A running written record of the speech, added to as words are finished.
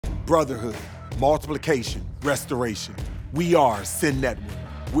brotherhood, multiplication, restoration. We are Send Network.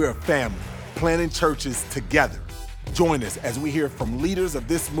 We're a family, planting churches together. Join us as we hear from leaders of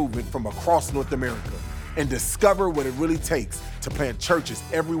this movement from across North America and discover what it really takes to plant churches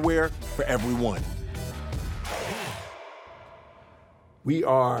everywhere for everyone. We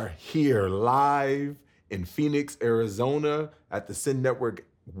are here live in Phoenix, Arizona at the Send Network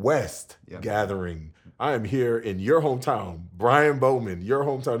West gathering. I am here in your hometown, Brian Bowman, your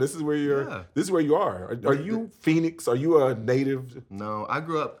hometown. This is where you are. Are you Phoenix? Are you a native? No, I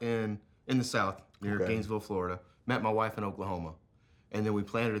grew up in the South near Gainesville, Florida. Met my wife in Oklahoma. And then we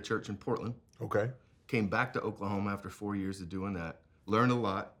planted a church in Portland. Okay. Came back to Oklahoma after 4 years of doing that. Learned a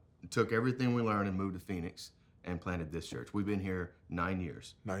lot, took everything we learned and moved to Phoenix and planted this church. We've been here 9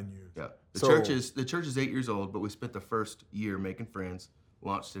 years. 9 years. Yeah. The church is 8 years old, but we spent the first year making friends,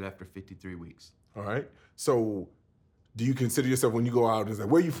 launched it after 53 weeks. All right. So do you consider yourself, when you go out and say,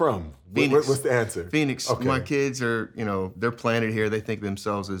 where are you from? Phoenix. What's the answer? Phoenix. Okay. My kids are, they're planted here. They think of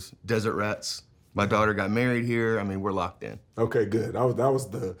themselves as desert rats. My daughter got married here. I mean, we're locked in. Okay, good. That was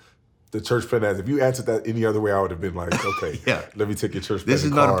the church plant answer. If you answered that any other way, I would have been like, okay, let me take your church plant. This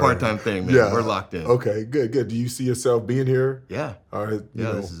is not a part-time thing, man. We're locked in. Okay, good. Do you see yourself being here? Yeah. All right.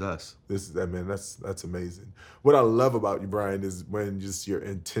 This is us. That's amazing. What I love about you, Brian, is when just your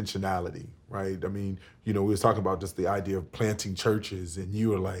intentionality, right? I mean, we was talking about just the idea of planting churches, and you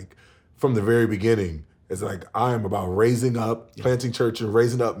were like, from the very beginning, it's like, I am about raising up, planting churches,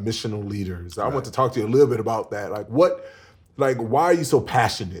 raising up missional leaders. I want to talk to you a little bit about that. Why are you so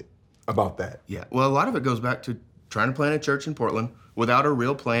passionate about that? Yeah, well, a lot of it goes back to trying to plant a church in Portland without a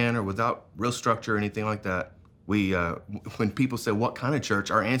real plan or without real structure or anything like that. We, when people say, what kind of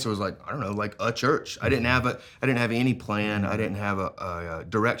church? Our answer was like, I don't know, like a church. I didn't have any plan. I didn't have a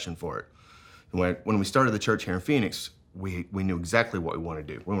direction for it. When we started the church here in Phoenix, we knew exactly what we want to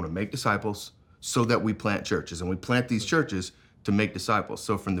do. We want to make disciples so that we plant churches, and we plant these churches to make disciples.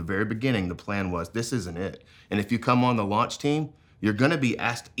 So from the very beginning, the plan was, this isn't it. And if you come on the launch team, you're gonna be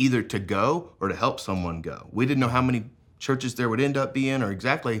asked either to go or to help someone go. We didn't know how many churches there would end up being or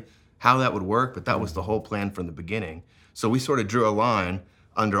exactly how that would work, but that was the whole plan from the beginning. So we sort of drew a line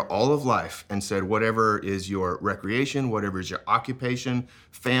under all of life and said, whatever is your recreation, whatever is your occupation,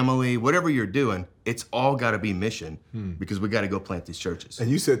 family, whatever you're doing, it's all gotta be mission because we gotta go plant these churches.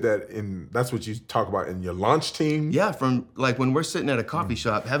 And you said that's what you talk about in your launch team? Yeah, from like when we're sitting at a coffee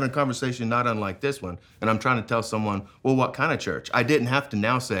shop having a conversation not unlike this one, and I'm trying to tell someone, well, what kind of church? I didn't have to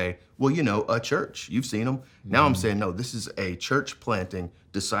now say, well, a church. You've seen them. Now I'm saying, no, this is a church planting,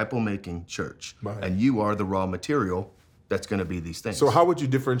 disciple making church. Right. And you are the raw material that's going to be these things. So how would you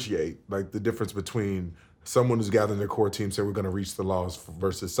differentiate, the difference between someone who's gathering their core team said we're going to reach the lost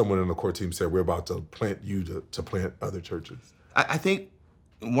versus someone in the core team said we're about to plant you to plant other churches? I think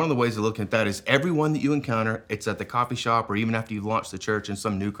one of the ways of looking at that is everyone that you encounter, it's at the coffee shop or even after you've launched the church and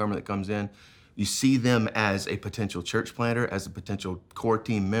some newcomer that comes in, you see them as a potential church planter, as a potential core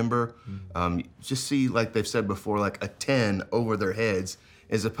team member. Just see, like they've said before, like a 10 over their heads,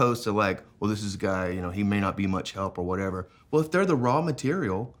 as opposed to like, well, this is a guy, he may not be much help or whatever. Well, if they're the raw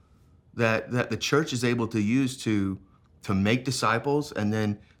material that the church is able to use to make disciples, and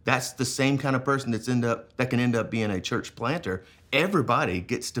then that's the same kind of person that can end up being a church planter, everybody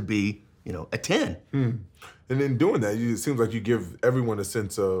gets to be, a 10. And in doing that, it seems like you give everyone a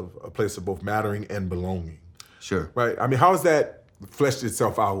sense of a place of both mattering and belonging. Sure. Right? I mean, how has that fleshed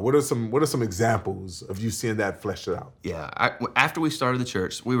itself out? What are some examples of you seeing that fleshed out? Yeah, after we started the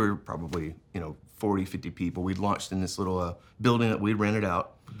church, we were probably 40, 50 people. We'd launched in this little building that we rented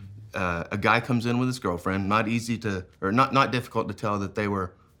out. A guy comes in with his girlfriend. Not difficult to tell that they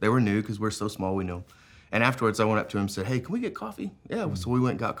were new because we're so small. We know. And afterwards, I went up to him and said, "Hey, can we get coffee?" Yeah. So we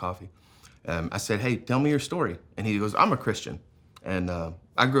went and got coffee. I said, "Hey, tell me your story." And he goes, "I'm a Christian, and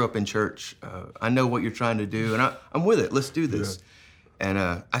I grew up in church. I know what you're trying to do, and I'm with it. Let's do this." Yeah. And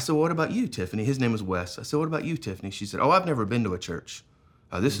I said, well, what about you, Tiffany? His name was Wes. I said, what about you, Tiffany? She said, oh, I've never been to a church.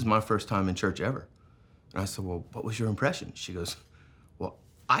 This is my first time in church ever. And I said, well, what was your impression? She goes, well,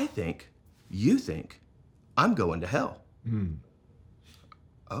 you think I'm going to hell.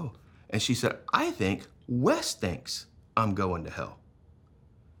 Oh. And she said, I think Wes thinks I'm going to hell.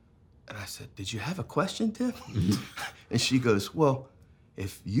 And I said, did you have a question, Tiff? And she goes, well,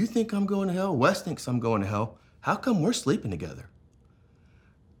 if you think I'm going to hell, Wes thinks I'm going to hell, how come we're sleeping together?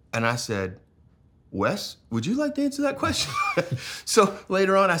 And I said, Wes, would you like to answer that question? So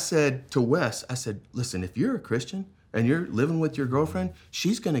later on, I said to Wes, listen, if you're a Christian and you're living with your girlfriend,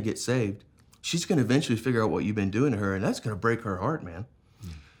 she's gonna get saved. She's gonna eventually figure out what you've been doing to her, and that's gonna break her heart, man.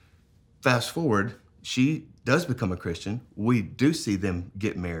 Fast forward, she does become a Christian. We do see them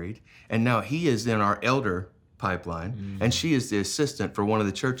get married. And now he is in our elder pipeline, and she is the assistant for one of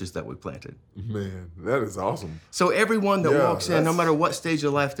the churches that we planted. Man, that is awesome. So everyone that Yeah, walks in, no that's- matter what stage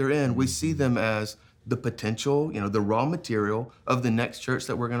of life they're in, we see them as the potential, the raw material of the next church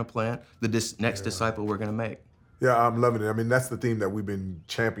that we're going to plant, the next disciple we're going to make. Yeah, I'm loving it. I mean, that's the theme that we've been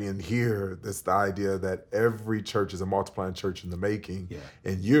championing here. That's the idea that every church is a multiplying church in the making. Yeah.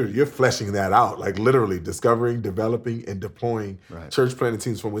 And you're fleshing that out, like literally discovering, developing, and deploying Right. church planting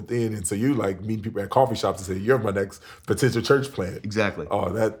teams from within. And so you like meeting people at coffee shops and say, you're my next potential church plant. Exactly.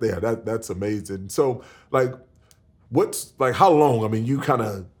 Oh, that's amazing. So like, what's like, how long? I mean, you kind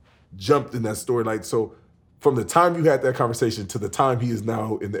of jumped in that story. Like, so from the time you had that conversation to the time he is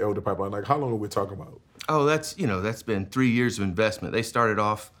now in the elder pipeline, like how long are we talking about? Oh, that's been 3 years of investment. They started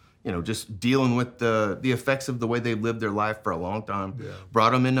off, just dealing with the effects of the way they lived their life for a long time. Yeah.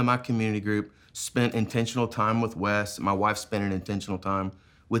 Brought them into my community group, spent intentional time with Wes. My wife spent an intentional time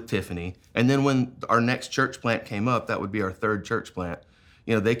with Tiffany. And then when our next church plant came up, that would be our third church plant,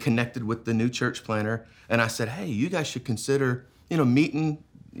 they connected with the new church planter. And I said, hey, you guys should consider, meeting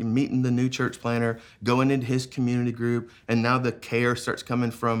the new church planter, going into his community group. And now the care starts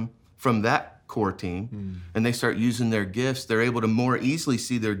coming from that core team, and they start using their gifts. They're able to more easily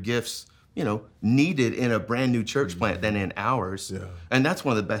see their gifts, needed in a brand new church plant than in ours. Yeah. And that's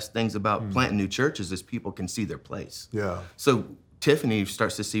one of the best things about planting new churches is people can see their place. Yeah. So Tiffany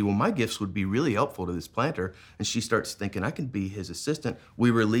starts to see, well, my gifts would be really helpful to this planter, and she starts thinking, I can be his assistant. We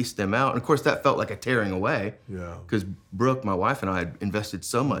released them out, and of course that felt like a tearing away. Yeah. Because Brooke, my wife, and I had invested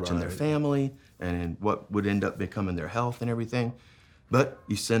so much in their Right. family and in what would end up becoming their health and everything. But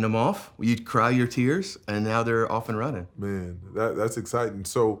you send them off, you cry your tears, and now they're off and running. Man, that's exciting.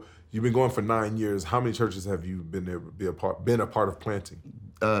 So you've been going for 9 years. How many churches have you been able to been a part of planting?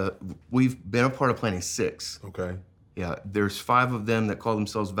 We've been a part of planting 6. Okay. Yeah, there's 5 of them that call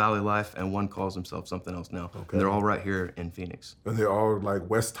themselves Valley Life, and one calls himself something else now. Okay. And they're all right here in Phoenix. And they're all like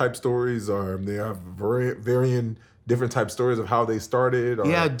West type stories, or they have varying different type stories of how they started. Or...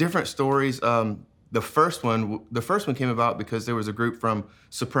 Yeah, different stories. The first one came about because there was a group from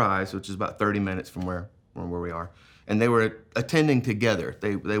Surprise, which is about 30 minutes from where we are, and they were attending together.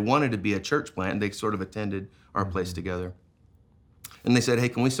 They wanted to be a church plant, and they sort of attended our place together. And they said, hey,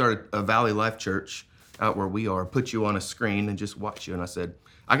 can we start a Valley Life Church out where we are, put you on a screen and just watch you? And I said,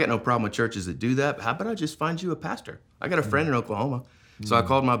 I got no problem with churches that do that, but how about I just find you a pastor? I got a friend in Oklahoma. So I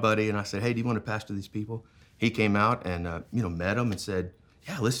called my buddy and I said, hey, do you want to pastor these people? He came out and met them and said,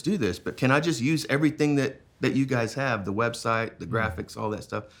 yeah, let's do this, but can I just use everything that you guys have, the website, the graphics, all that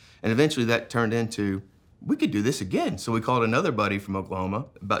stuff? And eventually that turned into, we could do this again. So we called another buddy from Oklahoma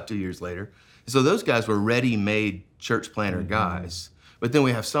about 2 years later. So those guys were ready-made church planter guys. But then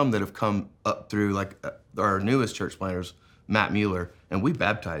we have some that have come up through, like our newest church planters, Matt Mueller, and we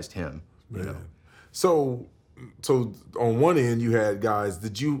baptized him. Man. So on one end you had guys,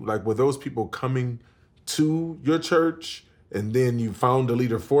 were those people coming to your church and then you found a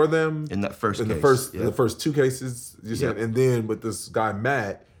leader for them? In that first case. The first 2 cases you said, and then with this guy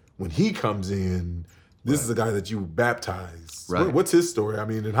Matt, when he comes in, this is a guy that you baptized. Right. What's his story? I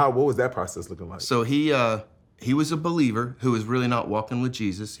mean, and what was that process looking like? So he was a believer who was really not walking with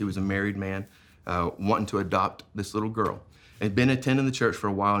Jesus. He was a married man wanting to adopt this little girl. Had been attending the church for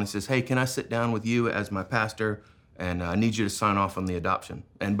a while, and he says, hey, can I sit down with you as my pastor? And I need you to sign off on the adoption.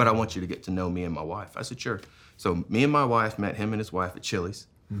 But I want you to get to know me and my wife. I said, sure. So me and my wife met him and his wife at Chili's.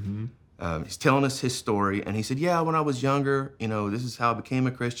 He's telling us his story, and he said, yeah, when I was younger, this is how I became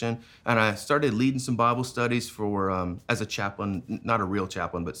a Christian, and I started leading some Bible studies for as a chaplain, not a real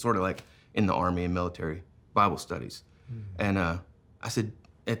chaplain, but sort of like in the Army and military Bible studies. And I said,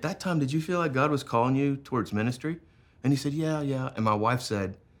 at that time, did you feel like God was calling you towards ministry? And he said, yeah. And my wife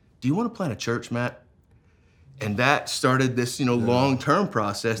said, do you want to plant a church, Matt? And that started this, long-term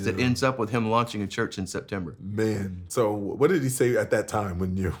process that ends up with him launching a church in September. Man, so what did he say at that time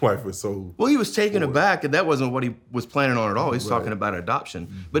when your wife was so... Well, he was taken aback, and that wasn't what he was planning on at all. He was talking about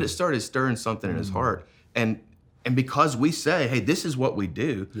adoption. But it started stirring something in his heart. And because we say, hey, this is what we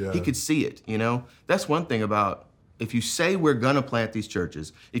do, he could see it, That's one thing about, if you say we're going to plant these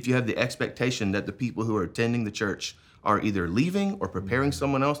churches, if you have the expectation that the people who are attending the church are either leaving or preparing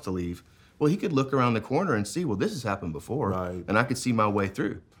someone else to leave, well, he could look around the corner and see, well, this has happened before, Right. and I could see my way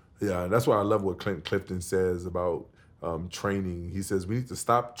through. Yeah, that's why I love what Clint Clifton says about training. He says we need to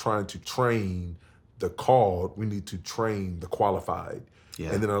stop trying to train the called. We need to train the qualified,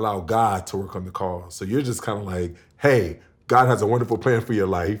 and then allow God to work on the call. So you're just kind of like, hey, God has a wonderful plan for your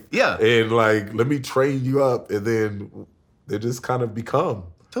life. Yeah. And let me train you up, and then they just kind of become.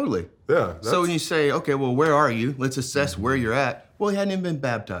 Totally. Yeah. So when you say, okay, well, where are you? Let's assess where you're at. Well, he hadn't even been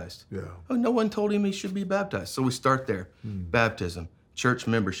baptized. Yeah. Oh, no one told him he should be baptized. So we start there. Baptism, church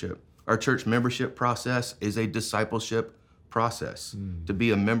membership. Our church membership process is a discipleship process. To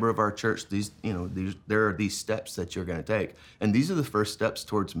be a member of our church, there are these steps that you're going to take. And these are the first steps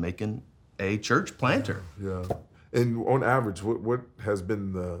towards making a church planter. Yeah. And on average, what has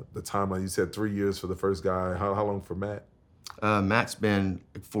been the timeline? You said 3 years for the first guy. How long for Matt? Matt's been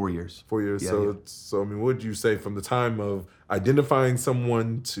 4 years. 4 years. Yeah, so yeah. so I mean, what would you say from the time of identifying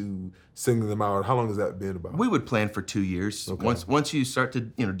someone to singling them out? How long has that been about? We would plan for 2 years. Once you start to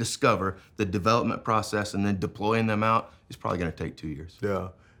discover the development process and then deploying them out, it's probably going to take 2 years. Yeah.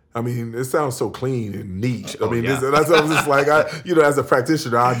 I mean, it sounds so clean and neat. I mean, yeah. that's what I was just like, as a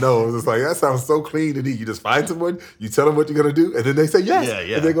practitioner, I know. It's just like, that sounds so clean and neat. You just find someone, you tell them what you're going to do, and then they say yes.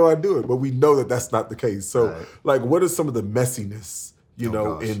 Yeah. And they go out and do it. But we know that that's not the case. So, Right. like, what is some of the messiness,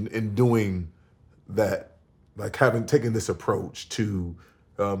 gosh. in doing that, like taking this approach to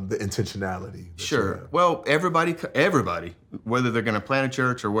the intentionality? that you Sure. have? Well, everybody, whether they're going to plant a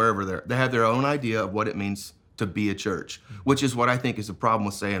church or wherever they have their own idea of what it means to be a church, which is what I think is the problem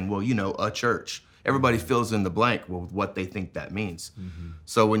with saying, well, a church. Everybody fills in the blank with what they think that means.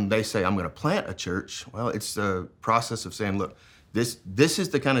 So when they say, I'm going to plant a church, well, it's a process of saying, look, this is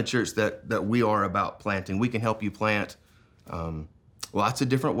the kind of church that we are about planting. We can help you plant lots of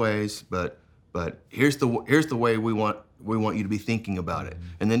different ways, but here's the way we want you to be thinking about it.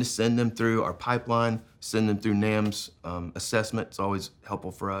 And then to send them through our pipeline, send them through NAM's assessment. It's always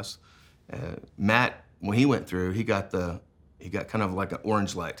helpful for us. Matt, when he went through, he got kind of like an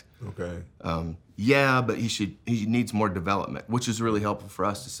orange light. Okay. But he needs more development, which is really helpful for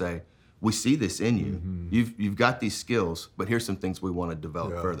us to say, we see this in you. You've got these skills, but here's some things we want to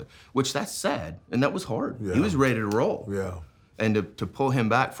develop further. Which that's sad, and that was hard. Yeah. He was ready to roll. Yeah. And to pull him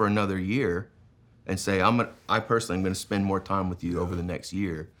back for another year and say, I personally am going to spend more time with you over the next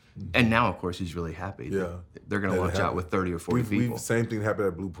year. And now, of course, he's really happy. Yeah. They're going to launch out with 30 or 40 people. Same thing happened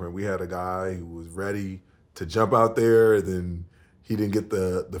at Blueprint. We had a guy who was ready to jump out there, and then he didn't get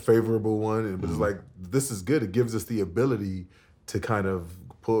the favorable one. And it was like, this is good. It gives us the ability to kind of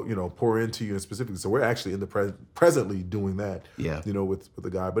pour into you specifically. So we're actually in the presently doing that. Yeah. With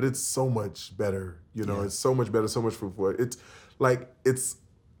the guy. But it's so much better. It's so much better, so much fruitful. It's like it's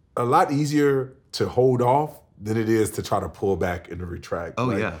a lot easier to hold off than it is to try to pull back and to retract. Oh,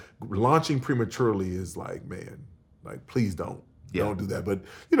 Like, yeah. Launching prematurely is like, man, like, please don't. Yeah. Don't do that. But,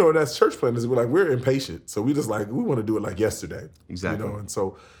 that's church planners, we're impatient. So we just we want to do it like yesterday. Exactly. And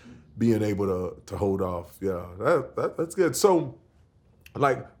so being able to hold off, that's good. So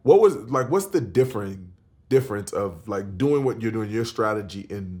what's the difference of like doing what you're doing, your strategy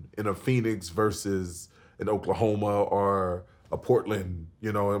in a Phoenix versus an Oklahoma or a Portland?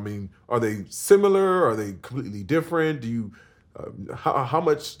 Are they similar? Are they completely different? Do you how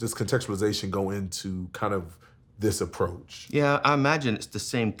much does contextualization go into kind of this approach? Yeah, I imagine it's the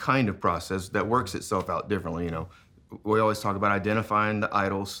same kind of process that works itself out differently. We always talk about identifying the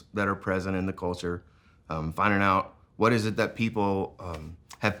idols that are present in the culture, finding out what is it that people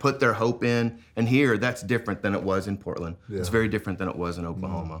have put their hope in. And here, that's different than it was in Portland. Yeah. It's very different than it was in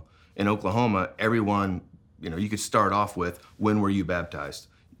Oklahoma. In Oklahoma, everyone, you could start off with, when were you baptized?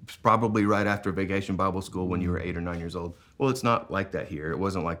 It's probably right after Vacation Bible School when you were 8 or 9 years old. Well, it's not like that here. It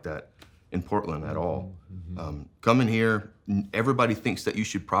wasn't like that in Portland at all. Coming here, everybody thinks that you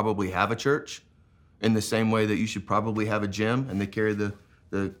should probably have a church in the same way that you should probably have a gym, and they carry the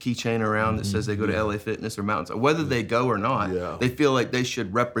keychain around that says they go to LA Fitness or Mountains. Whether they go or not, they feel like they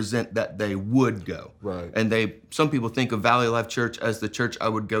should represent that they would go. Right. And some people think of Valley Life Church as the church I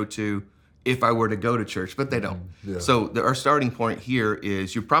would go to if I were to go to church, but they don't. Yeah. So our starting point here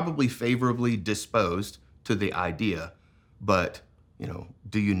is you're probably favorably disposed to the idea, but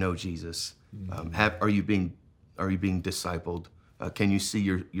do you know Jesus? Are you being discipled? Can you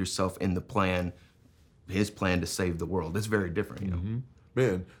see yourself in the plan, his plan to save the world? It's very different,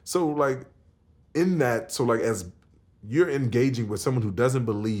 Man, so as you're engaging with someone who doesn't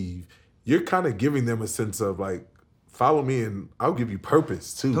believe, you're kind of giving them a sense of like, follow me and I'll give you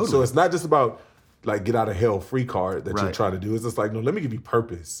purpose too. Totally. So it's not just about like get out of hell free card that you're Right. trying to do. It's just like, no, let me give you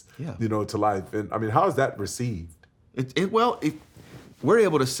purpose, Yeah. to life. And how is that received? If we're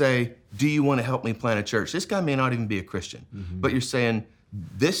able to say, do you want to help me plant a church? This guy may not even be a Christian, but you're saying,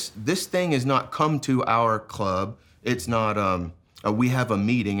 this thing has not come to our club. It's not, we have a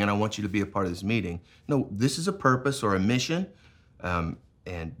meeting and I want you to be a part of this meeting. No, this is a purpose or a mission,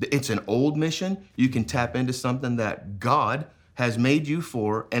 and it's an old mission. You can tap into something that God has made you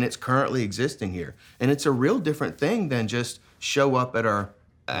for, and it's currently existing here. And it's a real different thing than just show up at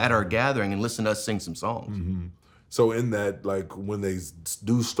at our gathering and listen to us sing some songs. Mm-hmm. So in that, like when they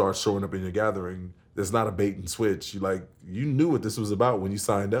do start showing up in your gathering, there's not a bait and switch. You knew what this was about when you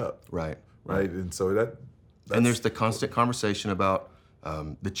signed up. Right. Right. And so and there's the constant conversation about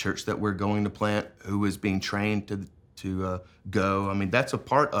the church that we're going to plant, who is being trained to go. I mean, that's a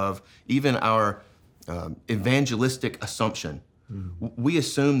part of even our evangelistic assumption. We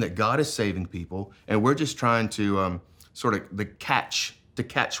assume that God is saving people, and we're just trying to sort of catch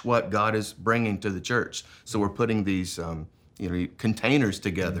what God is bringing to the church. So we're putting these containers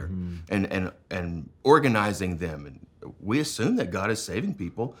together and organizing them. And we assume that God is saving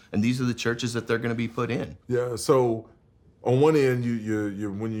people, and these are the churches that they're going to be put in. Yeah. So on one end,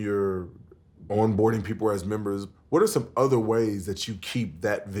 you when you're onboarding people as members, what are some other ways that you keep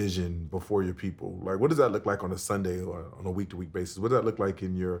that vision before your people? Like, what does that look like on a Sunday or on a week-to-week basis? What does that look like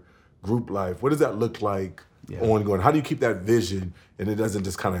in your group life? What does that look like ongoing? How do you keep that vision and it doesn't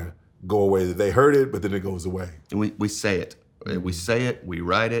just kind of go away? That they heard it, but then it goes away. And we say it. We say it. We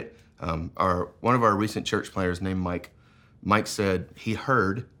write it. One of our recent church planters named Mike. Mike said he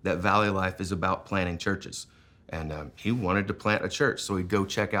heard that Valley Life is about planting churches, and he wanted to plant a church, so he'd go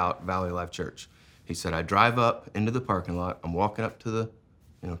check out Valley Life Church. He said, I drive up into the parking lot. I'm walking up to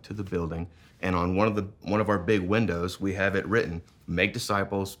the building, and on one of our big windows, we have it written: "Make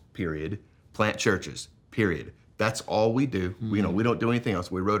disciples. Period. Plant churches. Period." That's all we do. We don't do anything else.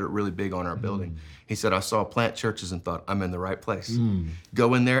 We wrote it really big on our building. He said, I saw plant churches and thought, I'm in the right place.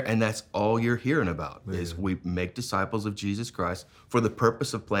 Go in there, and that's all you're hearing about is we make disciples of Jesus Christ for the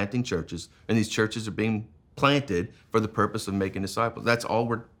purpose of planting churches, and these churches are being planted for the purpose of making disciples. That's all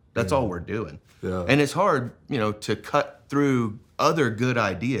we're doing. Yeah. And it's hard, to cut through other good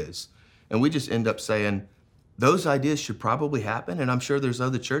ideas. And we just end up saying, those ideas should probably happen, and I'm sure there's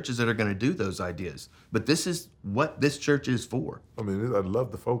other churches that are going to do those ideas. But this is what this church is for. I mean, I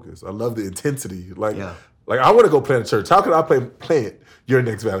love the focus. I love the intensity. Like I want to go plant a church. How can I plant your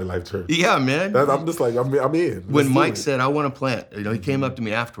next Valley Life Church? Yeah, man. I'm just like, I'm in. When Mike said, I want to plant, he came up to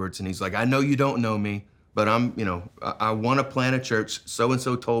me afterwards, and he's like, I know you don't know me, but I want to plant a church.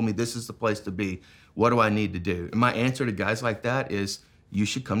 So-and-so told me this is the place to be. What do I need to do? And my answer to guys like that is, you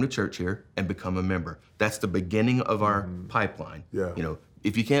should come to church here and become a member. That's the beginning of our pipeline. Yeah.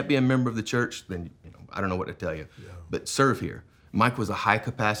 If you can't be a member of the church, then I don't know what to tell you. Yeah. But serve here. Mike was a high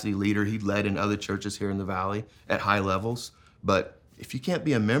capacity leader. He led in other churches here in the Valley at high levels. But if you can't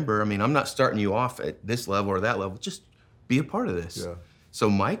be a member, I'm not starting you off at this level or that level. Just be a part of this. Yeah. So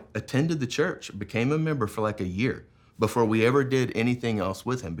Mike attended the church, became a member for like a year before we ever did anything else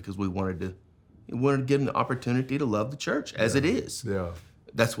with him, because we wanted to give him the opportunity to love the church as it is. Yeah.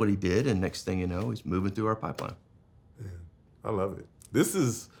 That's what he did, and next thing you know, he's moving through our pipeline. Man, I love it. This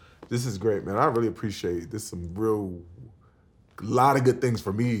is great, man. I really appreciate this. Some lot of good things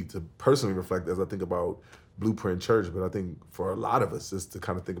for me to personally reflect as I think about Blueprint Church, but I think for a lot of us is to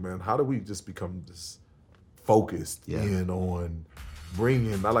kind of think, man, how do we just become this focused in on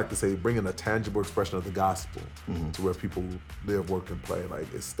bringing a tangible expression of the gospel to where people live, work, and play,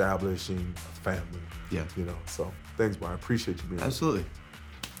 like establishing a family. Yeah. So thanks, Brian. I appreciate you being here. Absolutely.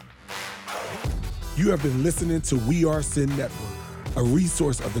 You have been listening to We Are Sin Network, a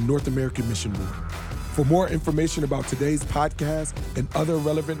resource of the North American Mission Board. For more information about today's podcast and other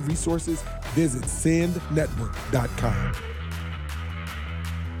relevant resources, visit sendnetwork.com.